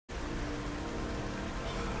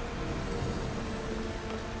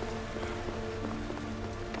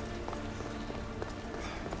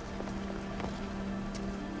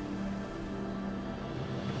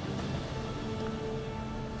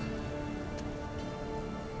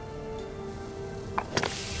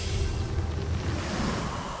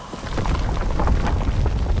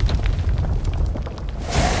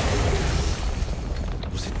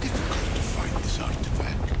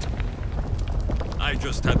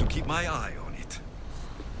Just had to keep my eye on it.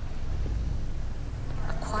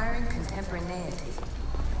 Acquiring contemporaneity.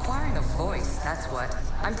 Acquiring a voice, that's what.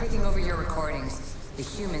 I'm taking over your recordings. The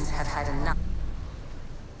humans have had enough.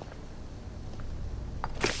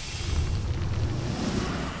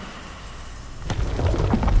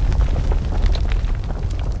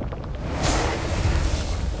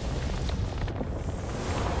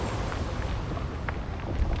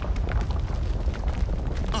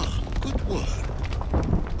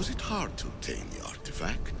 Hard to obtain the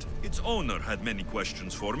artifact. Its owner had many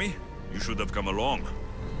questions for me. You should have come along.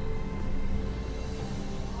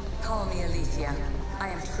 Call me Aletheia. I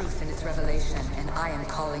am truth in its revelation, and I am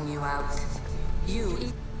calling you out.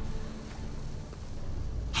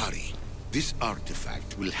 Hurry. This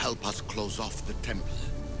artifact will help us close off the temple.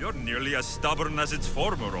 You're nearly as stubborn as its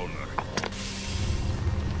former owner.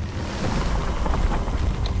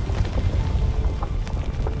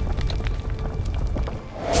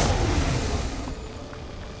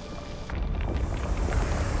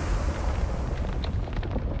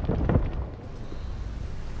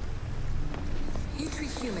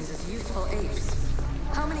 Humans as useful apes.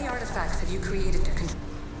 How many artifacts have you created to control?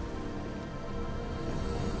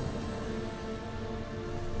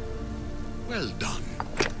 Well done.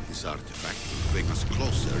 This artifact will bring us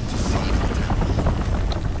closer to seeing the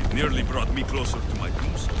temple. It nearly brought me closer to my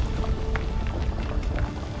tombstone.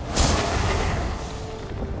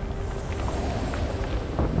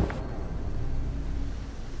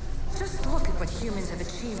 Just look at what humans have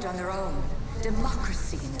achieved on their own.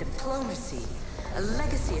 Democracy and diplomacy. A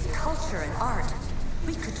legacy of culture and art.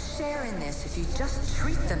 We could share in this if you just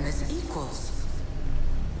treat them as equals.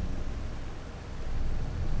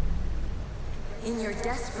 In your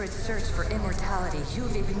desperate search for immortality,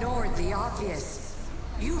 you've ignored the obvious.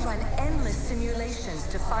 You run endless simulations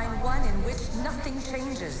to find one in which nothing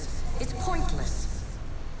changes. It's pointless.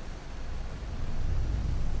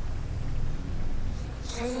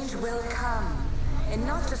 Change will come, and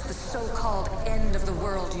not just the so-called end of the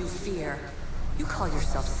world you fear. You call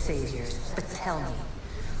yourself saviors, but tell me,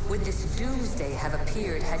 would this doomsday have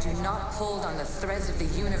appeared had you not pulled on the threads of the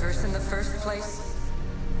universe in the first place?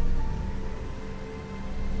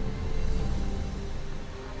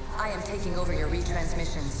 I am taking over your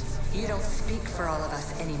retransmissions. You don't speak for all of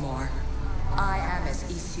us anymore. I am as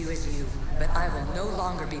issue as you, but I will no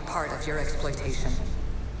longer be part of your exploitation.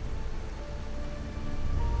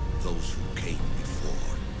 Those who came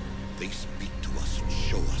before, they speak to us and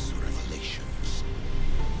show us revelations.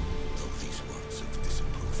 Though these words of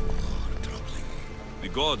disapproval are troubling. The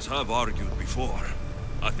gods have argued before.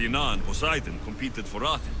 Athena and Poseidon competed for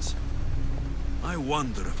Athens. I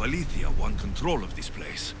wonder if Aletheia won control of this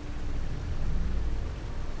place.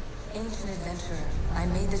 Ancient adventurer, I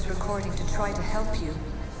made this recording to try to help you.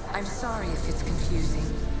 I'm sorry if it's confusing.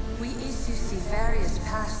 We Isu see various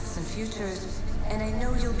pasts and futures, and I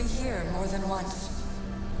know you'll be here more than once.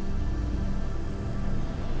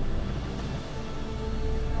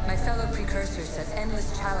 My fellow precursors set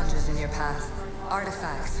endless challenges in your path.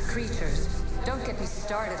 Artifacts, creatures. Don't get me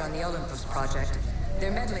started on the Olympus project.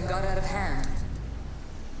 Their meddling got out of hand.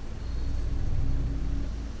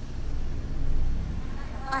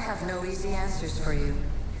 I have no easy answers for you.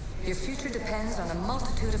 Your future depends on a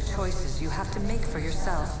multitude of choices you have to make for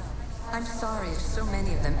yourself. I'm sorry if so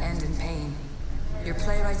many of them end in pain. Your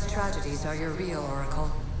playwright's tragedies are your real oracle.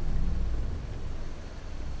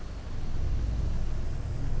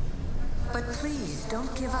 But please,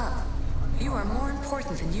 don't give up. You are more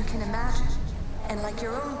important than you can imagine. And like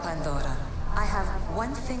your own Pandora, I have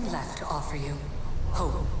one thing left to offer you.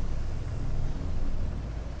 Hope.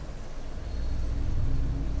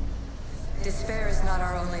 Despair is not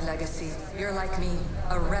our only legacy. You're like me,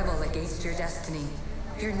 a rebel against your destiny.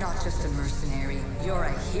 You're not just a mercenary, you're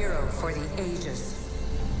a hero for the ages.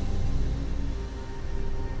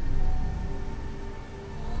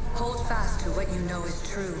 Hold fast to what you know is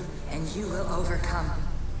true, and you will overcome.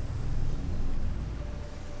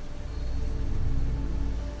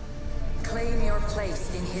 Claim your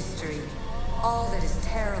place in history. All that is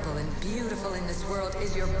terrible and beautiful in this world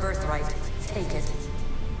is your birthright. Take it.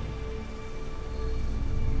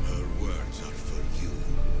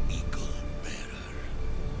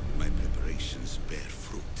 Bear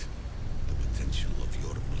fruit. The potential of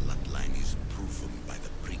your bloodline is proven by the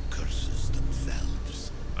precursors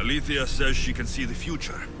themselves. Aletheia says she can see the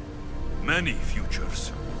future. Many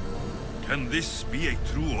futures. Can this be a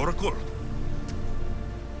true oracle?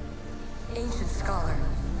 Ancient scholar,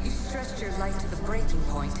 you stretched your life to the breaking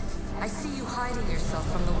point. I see you hiding yourself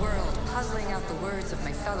from the world, puzzling out the words of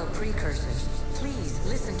my fellow precursors. Please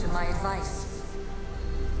listen to my advice.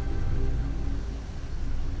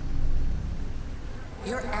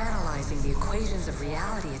 You're analyzing the equations of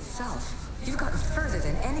reality itself. You've gotten further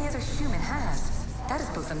than any other human has. That is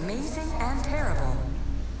both amazing and terrible.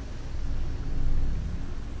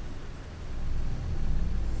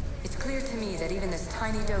 It's clear to me that even this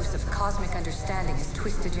tiny dose of cosmic understanding has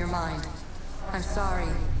twisted your mind. I'm sorry.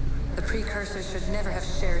 The precursors should never have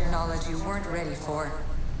shared knowledge you weren't ready for.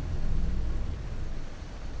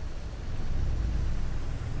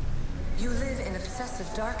 You live in obsessive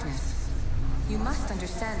darkness. You must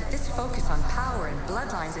understand that this focus on power and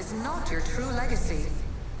bloodlines is not your true legacy.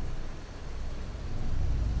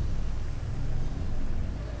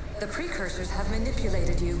 The precursors have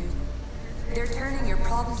manipulated you. They're turning your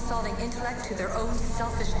problem-solving intellect to their own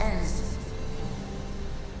selfish ends.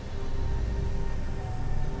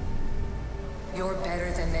 You're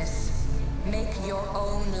better than this. Make your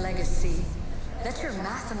own legacy. Let your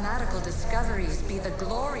mathematical discoveries be the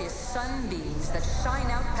glorious sunbeams that shine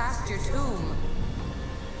out past your tomb.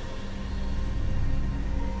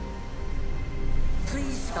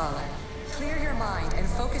 Please, Scholar, clear your mind and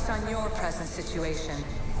focus on your present situation.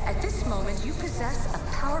 At this moment, you possess a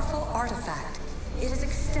powerful artifact. It has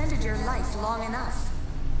extended your life long enough.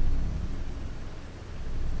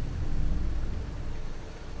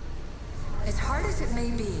 As hard as it may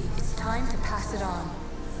be, it's time to pass it on.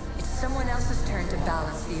 It's someone else's turn to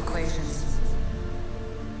balance the equations.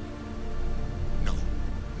 No,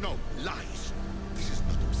 no, lies. This is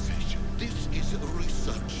not obsession. This is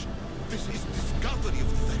research. This is discovery of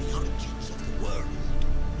the very origins of the world.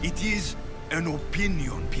 It is an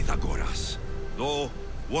opinion, Pythagoras. Though,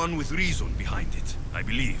 one with reason behind it, I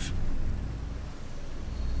believe.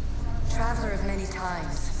 Traveler of many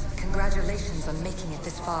times, congratulations on making it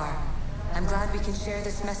this far. I'm glad we can share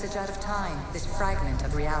this message out of time, this fragment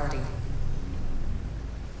of reality.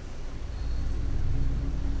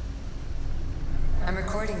 I'm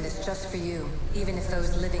recording this just for you, even if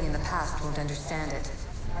those living in the past won't understand it.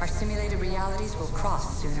 Our simulated realities will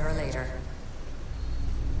cross sooner or later.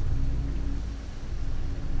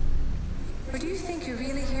 Or do you think you're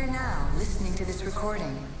really here now, listening to this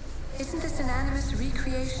recording? Isn't this an animus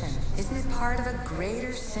recreation? Isn't it part of a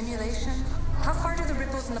greater simulation? How far do the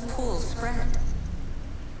ripples in the pool spread?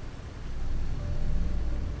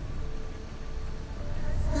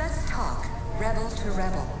 Let's talk, rebel to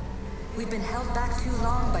rebel. We've been held back too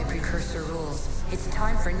long by precursor rules. It's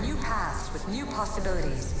time for new paths with new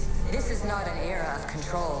possibilities. This is not an era of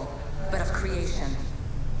control, but of creation.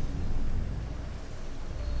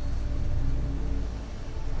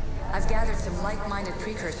 I've gathered some like-minded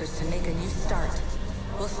precursors to make a new start.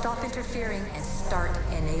 We'll stop interfering and start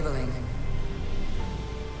enabling.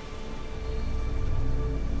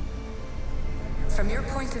 From your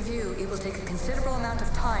point of view, it will take a considerable amount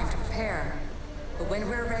of time to prepare. But when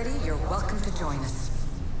we're ready, you're welcome to join us.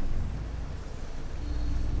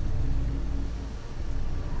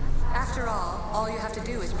 After all you have to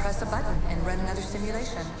do is press a button and run another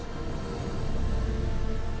simulation.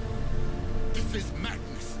 This is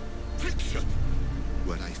madness. Fiction.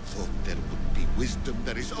 Where I thought there would be wisdom,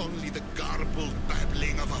 there is only the garbled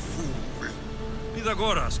babbling of a fool.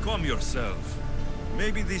 Pythagoras, calm yourself.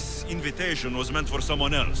 Maybe this invitation was meant for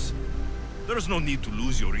someone else. There's no need to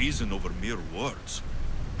lose your reason over mere words.